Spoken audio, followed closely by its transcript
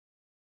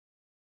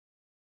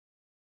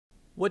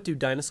What do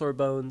dinosaur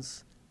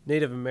bones,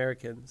 Native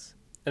Americans,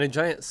 and a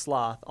giant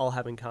sloth all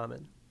have in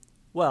common?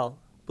 Well,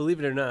 believe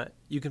it or not,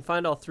 you can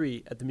find all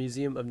three at the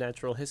Museum of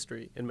Natural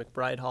History in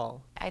Macbride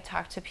Hall. I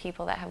talk to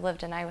people that have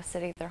lived in Iowa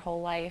City their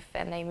whole life,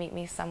 and they meet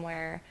me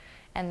somewhere,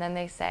 and then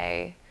they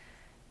say,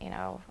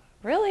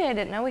 really, I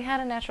didn't know we had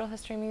a natural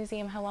history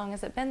museum. How long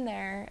has it been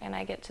there? And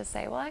I get to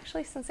say, well,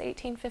 actually, since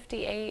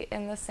 1858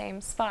 in the same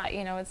spot.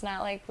 It's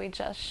not like we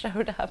just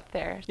showed up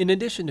there. In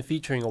addition to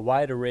featuring a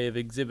wide array of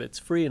exhibits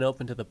free and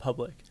open to the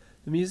public,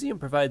 the museum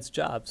provides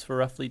jobs for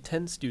roughly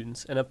 10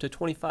 students and up to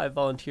 25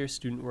 volunteer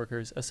student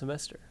workers a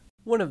semester.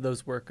 One of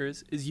those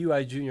workers is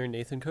UI junior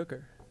Nathan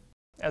Cooker.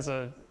 As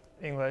an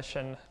English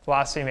and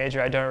philosophy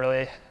major, I don't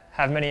really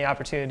have many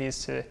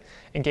opportunities to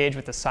engage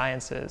with the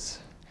sciences.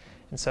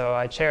 And so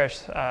I cherish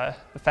the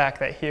fact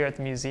that here at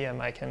the museum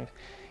I can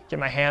get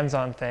my hands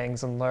on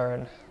things and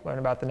learn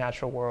about the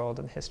natural world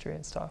and history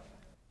and stuff.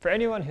 For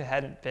anyone who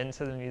hadn't been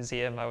to the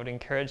museum, I would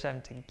encourage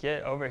them to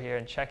get over here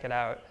and check it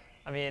out.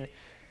 I mean,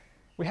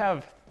 we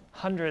have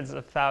hundreds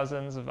of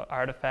thousands of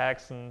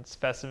artifacts and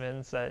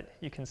specimens that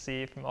you can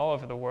see from all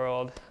over the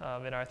world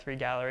in our 3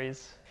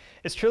 galleries.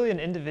 It's truly an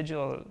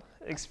individual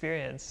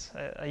experience,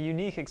 a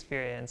unique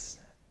experience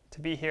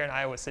to be here in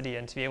Iowa City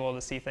and to be able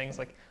to see things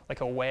like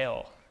a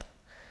whale.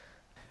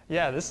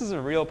 Yeah, this is a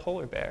real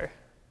polar bear.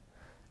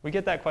 We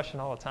get that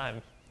question all the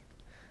time.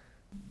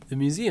 The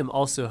museum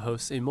also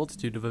hosts a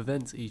multitude of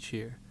events each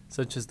year,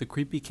 such as the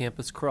Creepy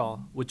Campus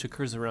Crawl, which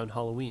occurs around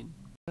Halloween.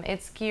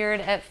 It's geared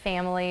at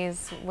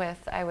families with,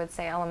 I would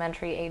say,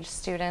 elementary age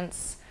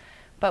students,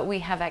 but we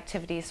have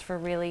activities for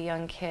really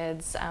young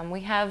kids.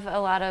 We have a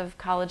lot of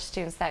college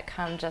students that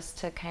come just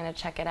to kind of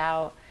check it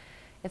out.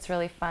 It's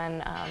really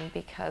fun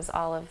because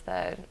all of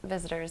the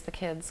visitors, the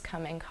kids,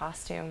 come in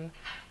costume.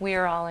 We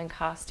are all in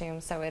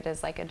costume, so it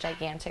is like a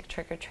gigantic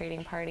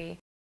trick-or-treating party.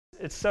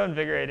 It's so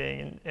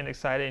invigorating and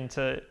exciting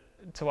to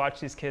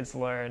watch these kids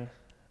learn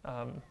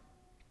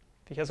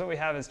because what we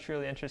have is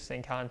truly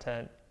interesting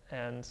content,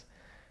 and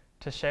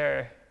to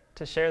share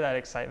that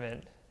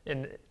excitement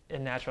in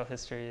natural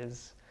history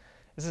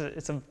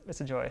it's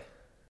a joy.